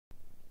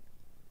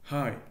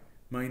Hi,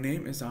 my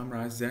name is Amr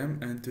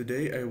Azam, and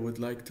today I would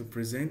like to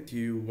present to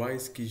you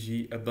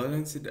WiseKG, a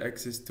balanced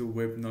access to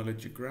web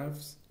knowledge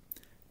graphs.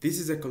 This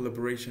is a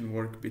collaboration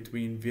work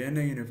between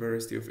Vienna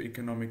University of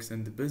Economics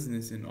and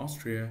Business in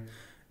Austria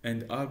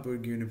and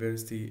Aalborg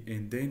University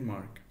in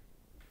Denmark.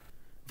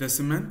 The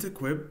semantic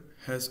web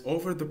has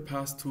over the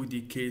past 2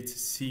 decades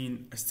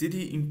seen a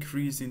steady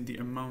increase in the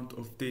amount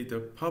of data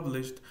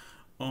published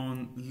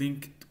on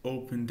linked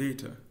open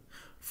data,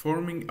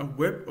 forming a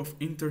web of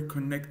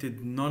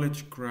interconnected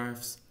knowledge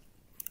graphs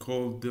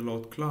called the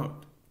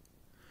cloud.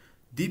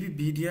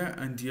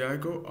 DBpedia and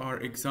Diago are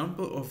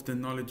examples of the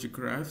knowledge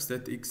graphs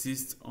that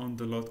exist on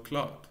the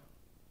cloud.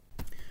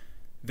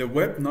 The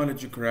web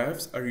knowledge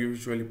graphs are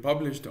usually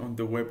published on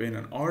the web in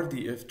an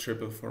RDF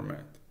triple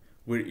format,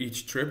 where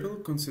each triple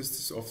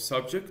consists of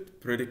subject,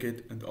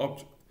 predicate, and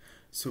object.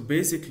 So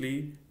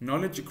basically,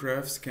 knowledge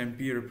graphs can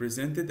be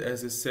represented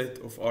as a set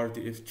of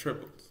RDF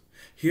triples.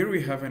 Here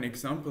we have an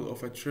example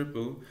of a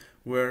triple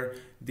where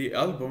the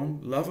album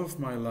Love of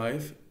My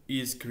Life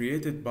is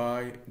created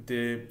by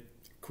the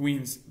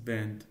Queen's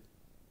Band.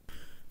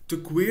 To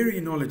query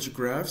knowledge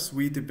graphs,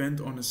 we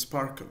depend on a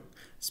Sparkle.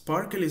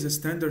 Sparkle is a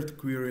standard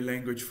query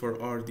language for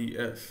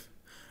RDF.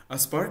 A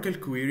Sparkle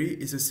query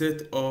is a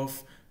set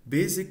of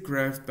basic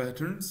graph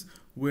patterns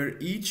where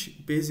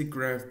each basic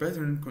graph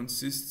pattern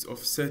consists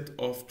of a set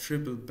of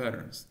triple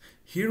patterns.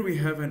 Here we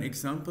have an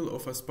example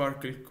of a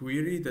Sparkle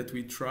query that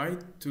we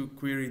tried to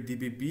query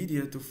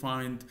DBpedia to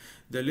find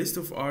the list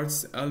of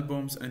artists,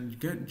 albums, and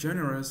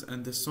genres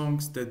and the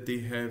songs that they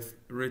have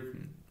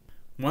written.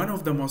 One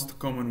of the most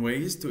common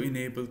ways to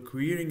enable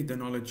querying the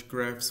knowledge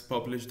graphs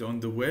published on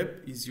the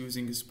web is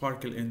using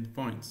Sparkle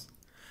endpoints.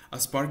 A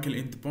Sparkle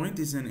endpoint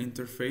is an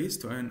interface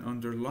to an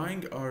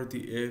underlying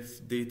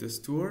RDF data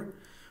store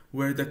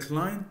where the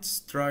client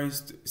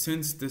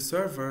sends the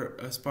server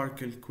a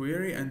Sparkle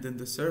query, and then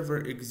the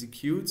server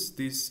executes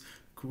this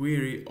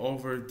query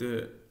over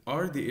the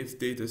RDF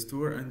data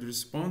store and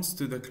responds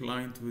to the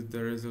client with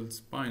the results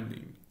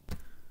binding.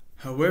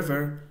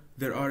 However,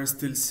 there are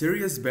still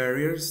serious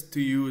barriers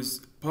to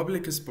use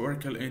public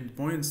Sparkle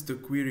endpoints to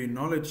query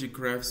knowledge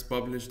graphs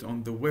published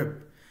on the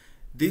web.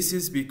 This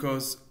is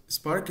because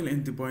Sparkle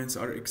endpoints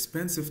are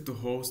expensive to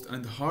host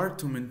and hard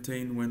to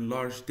maintain when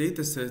large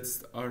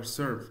datasets are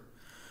served.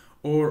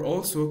 Or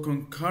also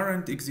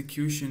concurrent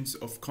executions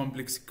of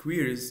complex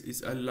queries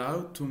is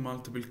allowed to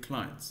multiple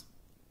clients.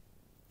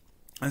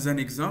 As an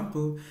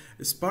example,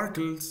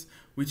 Sparkles,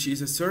 which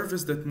is a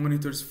service that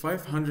monitors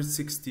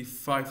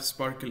 565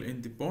 Sparkle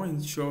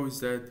endpoints, shows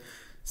that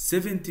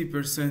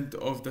 70%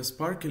 of the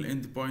Sparkle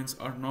endpoints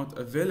are not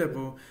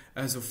available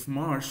as of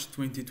March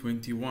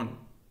 2021.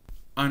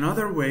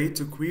 Another way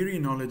to query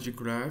knowledge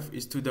graph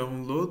is to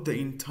download the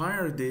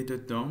entire data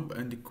dump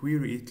and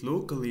query it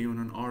locally on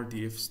an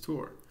RDF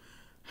store.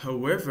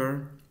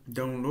 However,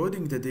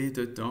 downloading the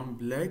data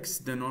dump lacks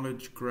the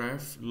knowledge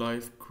graph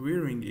live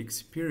querying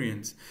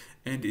experience,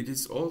 and it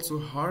is also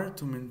hard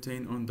to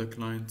maintain on the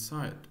client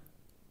side.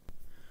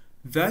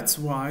 That's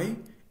why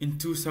in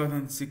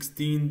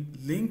 2016,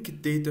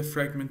 Linked Data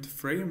Fragment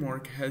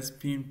Framework has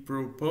been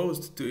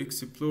proposed to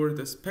explore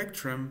the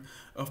spectrum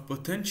of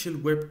potential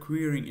web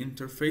querying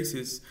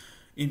interfaces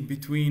in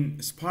between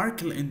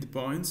Sparkle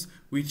endpoints,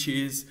 which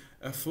is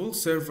a full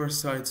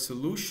server-side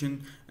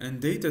solution, and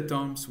data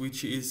dumps,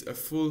 which is a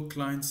full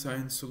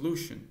client-side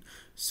solution.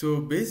 So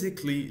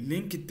basically,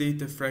 linked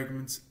data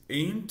fragments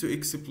aim to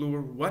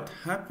explore what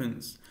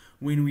happens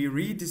when we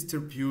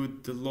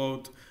redistribute the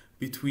load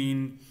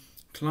between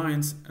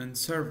clients and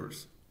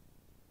servers.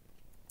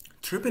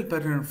 Triple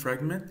pattern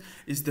fragment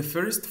is the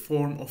first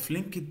form of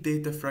linked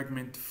data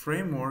fragment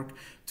framework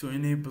to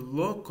enable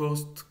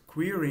low-cost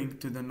querying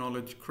to the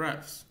knowledge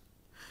graphs.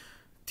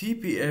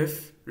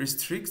 TPF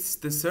restricts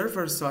the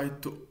server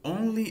side to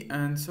only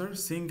answer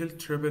single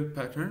triple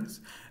patterns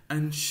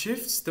and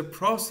shifts the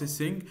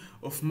processing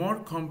of more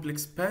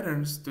complex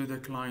patterns to the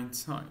client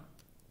side.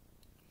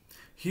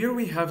 Here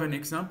we have an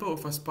example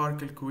of a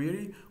Sparkle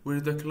query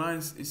where the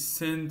client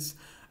sends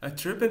a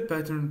triple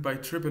pattern by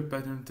triple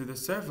pattern to the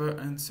server,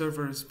 and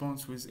server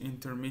responds with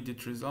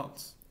intermediate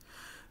results.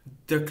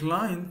 The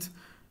client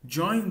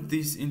joined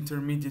these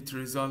intermediate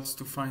results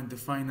to find the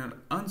final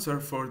answer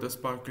for the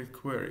Sparkle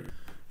query.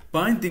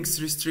 Bindings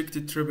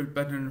restricted triple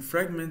pattern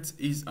fragments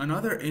is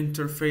another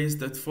interface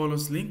that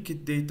follows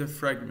linked data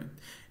fragment.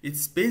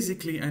 It's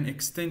basically an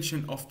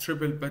extension of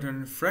triple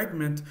pattern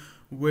fragment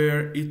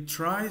where it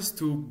tries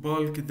to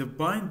bulk the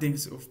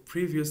bindings of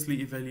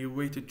previously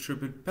evaluated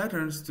triple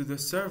patterns to the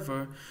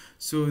server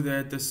so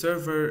that the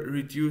server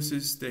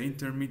reduces the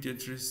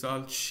intermediate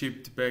result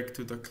shipped back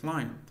to the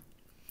client.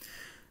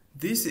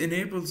 This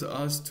enables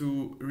us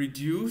to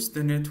reduce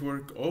the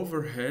network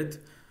overhead,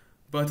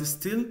 but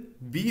still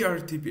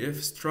BRTPF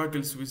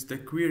struggles with the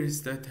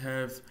queries that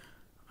have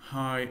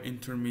high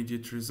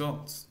intermediate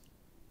results.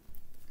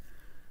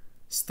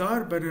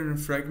 Star pattern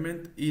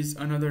fragment is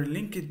another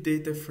linked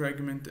data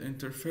fragment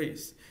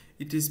interface.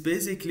 It is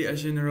basically a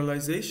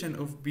generalization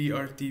of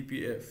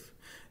BRTPF.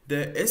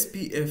 The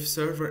SPF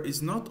server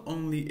is not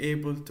only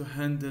able to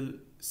handle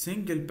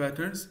single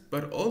patterns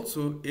but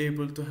also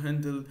able to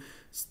handle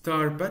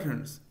star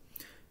patterns.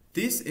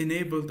 This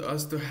enabled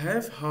us to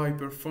have high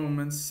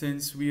performance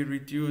since we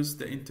reduced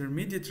the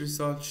intermediate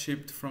result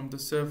shipped from the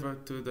server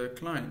to the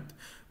client.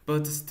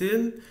 But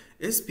still,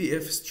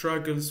 SPF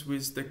struggles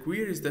with the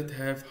queries that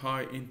have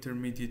high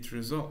intermediate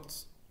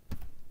results.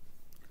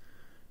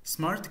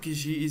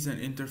 SmartKG is an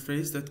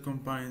interface that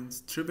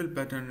combines triple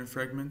pattern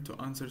fragment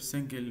to answer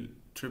single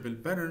triple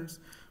patterns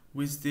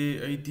with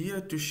the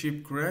idea to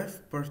ship graph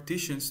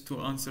partitions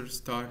to answer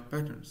star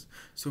patterns.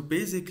 So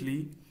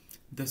basically,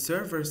 the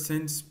server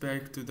sends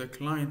back to the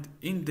client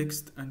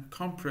indexed and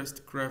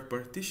compressed graph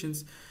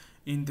partitions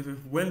in the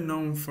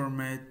well-known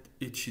format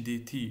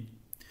HDT.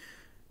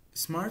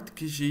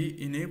 SmartKG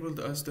enabled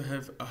us to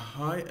have a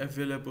high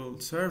available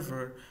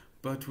server,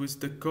 but with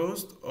the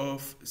cost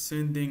of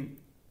sending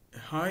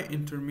high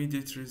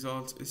intermediate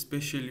results,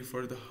 especially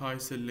for the high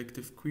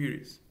selective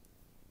queries.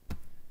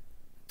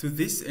 To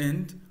this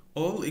end,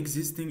 all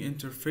existing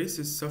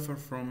interfaces suffer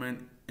from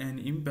an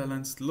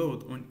imbalanced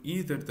load on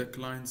either the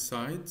client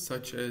side,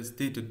 such as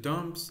data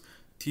dumps,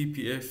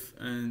 TPF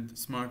and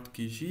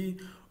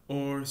SmartKG,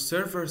 or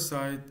server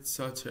side,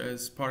 such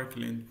as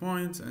Sparkle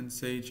endpoints and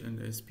Sage and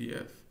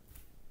SPF.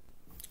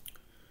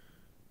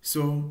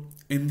 So,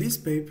 in this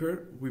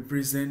paper, we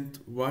present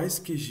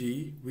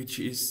WiseKG, which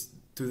is,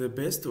 to the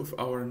best of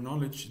our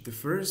knowledge, the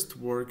first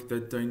work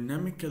that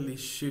dynamically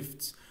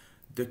shifts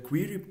the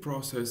query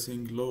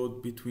processing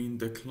load between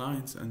the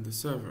clients and the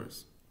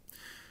servers.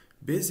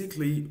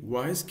 Basically,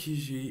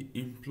 WiseKG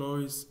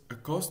employs a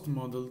cost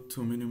model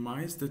to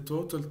minimize the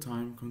total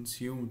time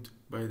consumed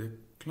by the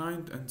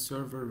client and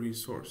server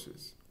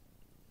resources.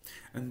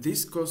 And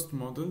this cost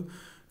model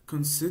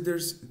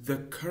considers the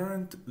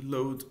current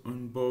load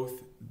on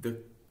both the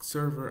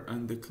server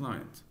and the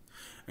client.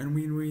 And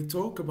when we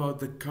talk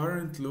about the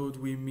current load,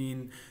 we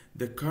mean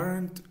the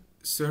current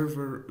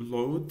server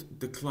load,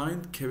 the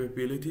client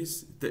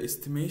capabilities, the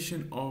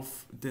estimation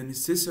of the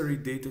necessary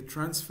data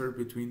transfer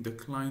between the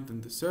client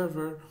and the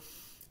server,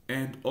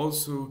 and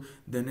also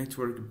the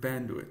network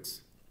bandwidth.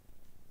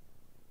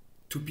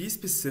 To be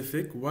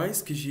specific,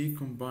 WiseKG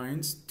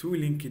combines two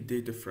linked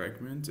data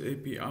fragments,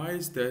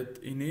 APIs that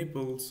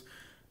enables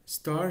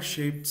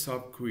star-shaped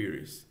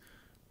subqueries.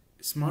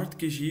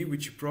 SmartKG,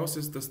 which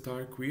processes the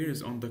star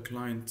queries on the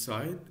client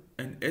side,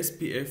 and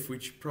SPF,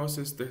 which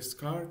processes the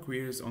star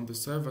queries on the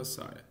server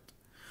side.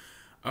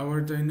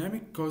 Our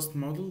dynamic cost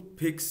model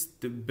picks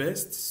the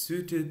best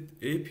suited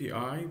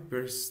API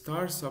per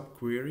star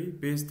subquery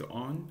based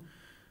on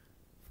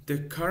the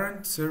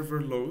current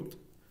server load,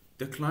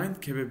 the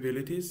client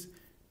capabilities,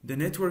 the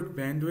network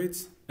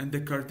bandwidth, and the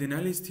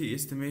cardinality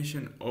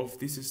estimation of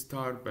this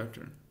star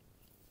pattern.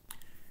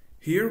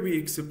 Here we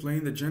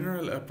explain the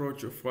general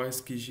approach of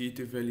WiseKG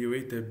to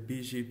evaluate a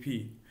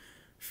BGP.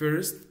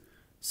 First,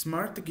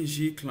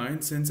 SmartKG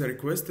client sends a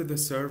request to the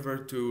server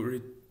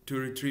to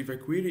retrieve a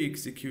query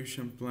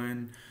execution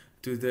plan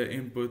to the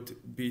input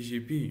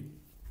BGP.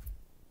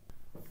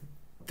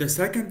 The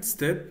second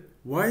step,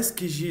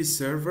 WiseKG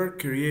server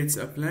creates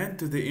a plan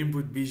to the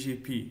input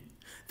BGP.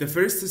 The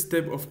first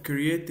step of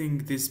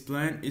creating this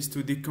plan is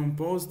to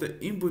decompose the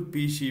input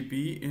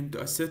BGP into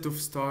a set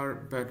of star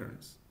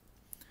patterns.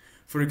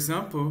 For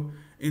example,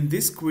 in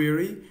this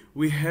query,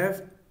 we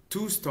have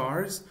two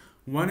stars,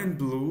 one in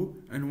blue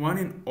and one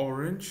in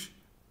orange,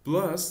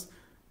 plus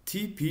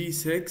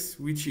TP6,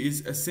 which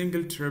is a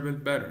single triple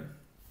pattern.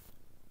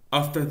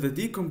 After the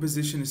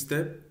decomposition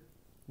step,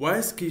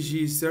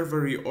 WiseKG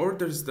server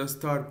reorders the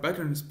star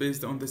patterns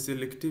based on the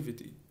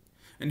selectivity.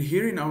 And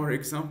here in our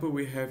example,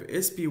 we have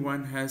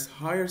SP1 has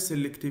higher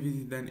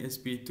selectivity than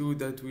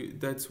SP2,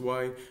 that's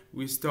why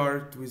we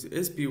start with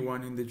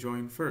SP1 in the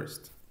join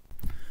first.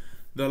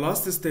 The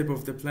last step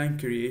of the plan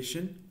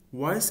creation,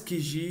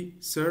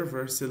 WiseKG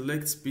server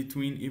selects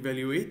between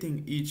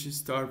evaluating each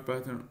star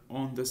pattern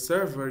on the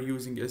server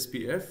using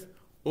SPF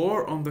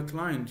or on the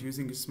client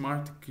using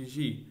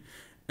SmartKG,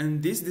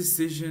 and this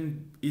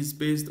decision is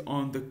based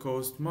on the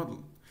cost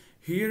model.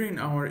 Here in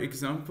our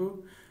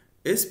example,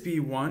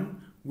 SP1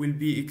 will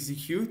be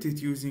executed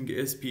using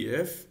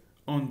SPF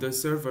on the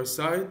server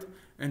side,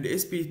 and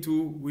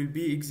SP2 will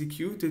be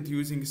executed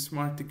using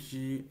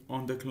SmartKG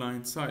on the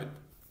client side.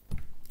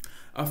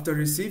 After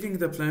receiving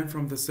the plan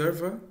from the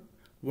server,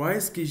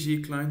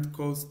 WiseKG client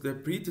calls the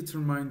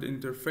predetermined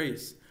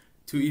interface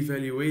to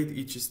evaluate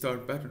each star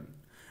pattern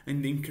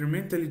and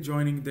incrementally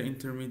joining the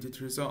intermediate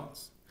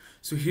results.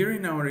 So here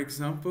in our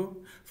example,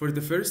 for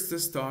the first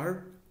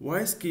star,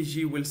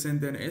 WiseKG will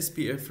send an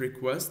SPF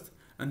request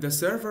and the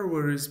server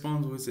will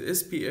respond with the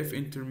SPF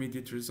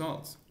intermediate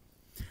results.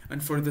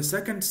 And for the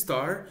second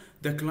star,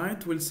 the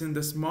client will send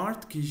a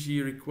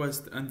SmartKG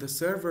request and the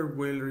server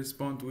will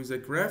respond with a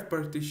graph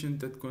partition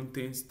that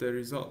contains the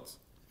results.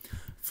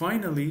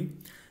 Finally,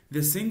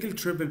 the single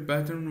triple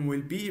pattern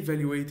will be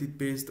evaluated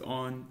based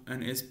on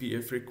an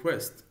SPF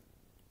request.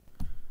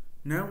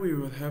 Now we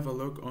will have a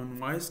look on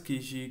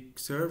WiseKG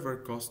server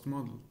cost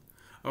model.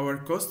 Our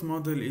cost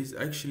model is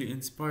actually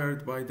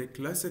inspired by the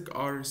classic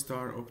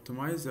R-star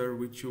optimizer,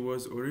 which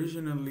was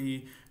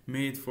originally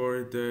made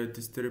for the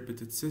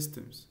distributed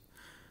systems.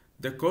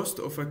 The cost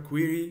of a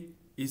query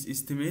is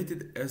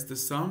estimated as the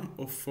sum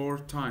of 4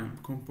 time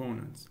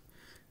components: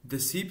 the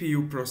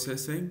CPU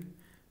processing,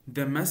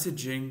 the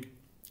messaging,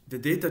 the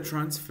data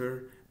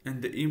transfer,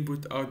 and the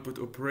input-output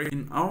operation.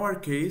 In our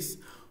case,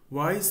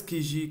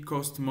 WiseKG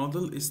cost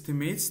model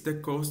estimates the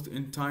cost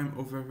in time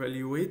of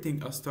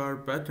evaluating a star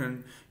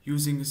pattern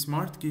using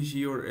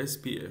SmartKG or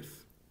SPF.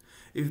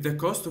 If the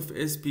cost of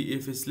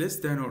SPF is less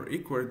than or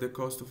equal the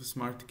cost of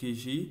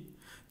SmartKG,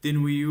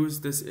 then we use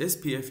this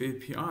SPF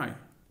API.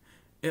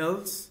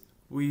 Else,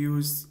 we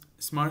use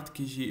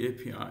SmartKG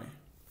API.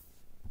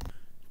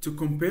 To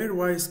compare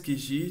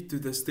WiseKG to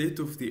the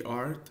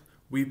state-of-the-art,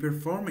 we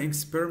perform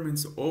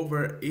experiments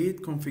over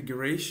 8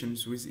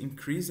 configurations with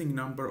increasing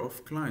number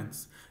of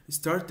clients,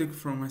 starting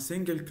from a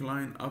single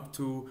client up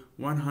to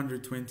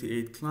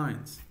 128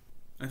 clients.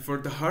 And for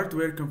the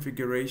hardware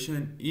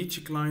configuration,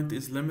 each client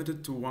is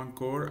limited to 1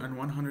 core and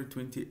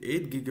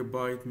 128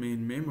 GB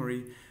main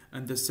memory,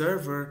 and the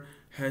server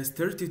has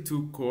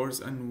 32 cores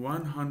and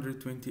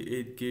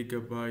 128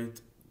 GB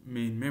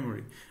main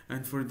memory.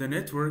 And for the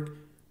network,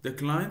 the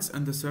clients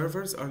and the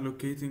servers are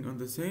located on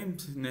the same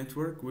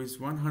network with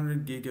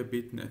 100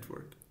 gigabit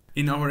network.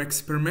 In our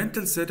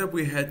experimental setup,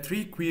 we had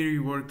 3 query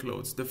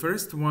workloads. The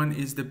first one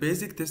is the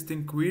basic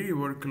testing query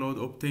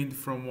workload obtained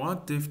from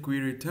WhatDiff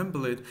query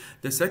template.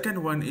 The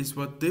second one is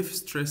WhatDiff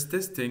stress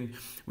testing,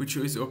 which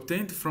is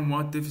obtained from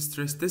WhatDiff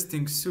stress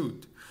testing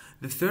suite.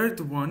 The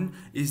third one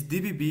is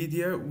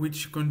dbpedia,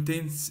 which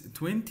contains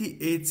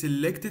 28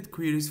 selected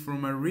queries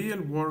from a real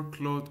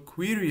workload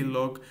query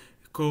log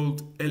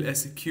called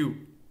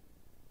LSQ.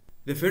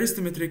 The first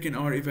metric in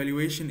our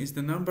evaluation is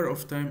the number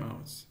of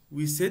timeouts.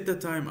 We set the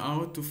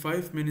timeout to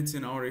 5 minutes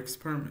in our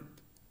experiment.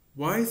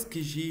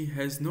 WiseKG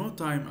has no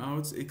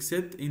timeouts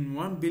except in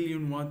 1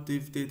 billion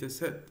WhatDiff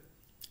dataset.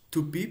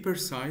 To be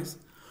precise,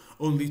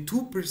 only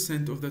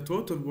 2% of the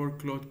total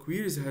workload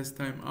queries has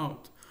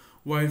timeout,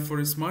 while for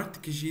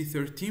SmartKG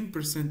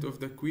 13% of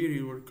the query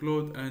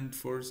workload, and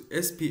for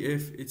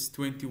SPF it's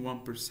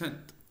 21%.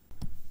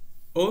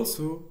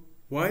 Also,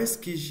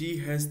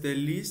 WiseKG has the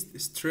least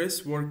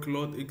stress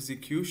workload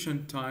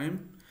execution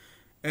time,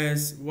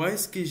 as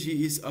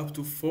WiseKG is up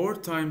to 4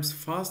 times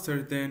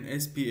faster than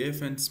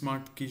SPF and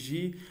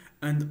SmartKG,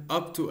 and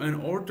up to an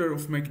order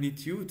of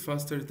magnitude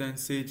faster than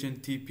Sage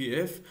and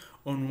TPF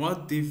on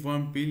WhatDiff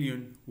 1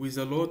 billion with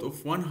a load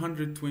of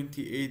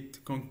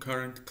 128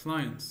 concurrent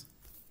clients.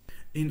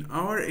 In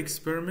our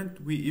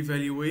experiment, we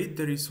evaluate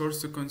the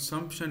resource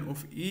consumption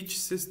of each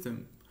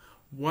system.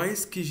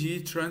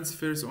 WiseKG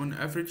transfers on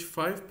average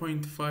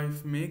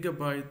 5.5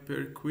 MB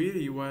per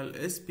query, while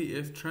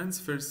SPF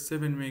transfers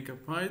 7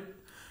 MB,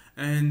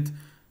 and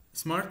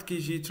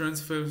SmartKG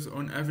transfers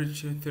on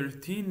average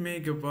 13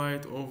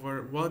 MB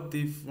over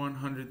WhatDiff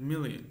 100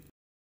 million.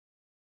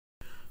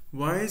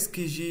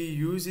 WiseKG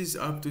uses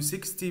up to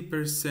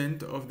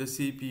 60% of the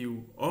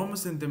CPU,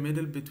 almost in the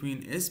middle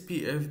between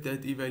SPF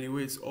that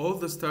evaluates all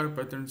the star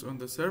patterns on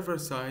the server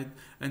side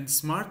and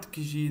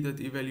SmartKG that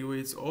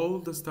evaluates all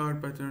the star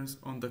patterns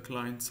on the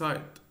client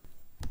side.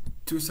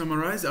 To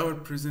summarize our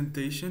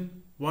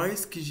presentation,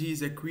 WiseKG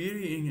is a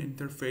querying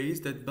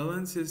interface that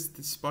balances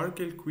the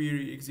Sparkle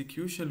query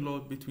execution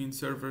load between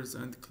servers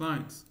and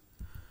clients.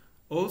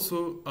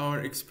 Also, our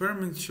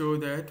experiments show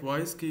that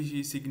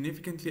WiseKG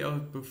significantly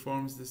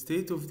outperforms the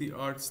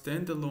state-of-the-art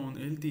standalone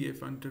LDF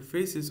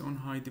interfaces on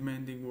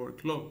high-demanding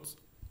workloads.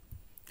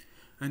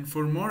 And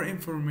for more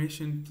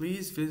information,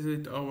 please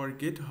visit our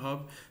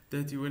GitHub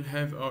that you will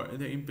have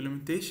the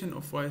implementation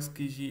of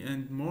WiseKG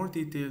and more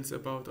details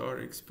about our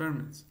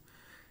experiments.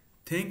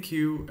 Thank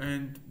you,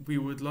 and we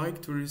would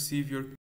like to receive your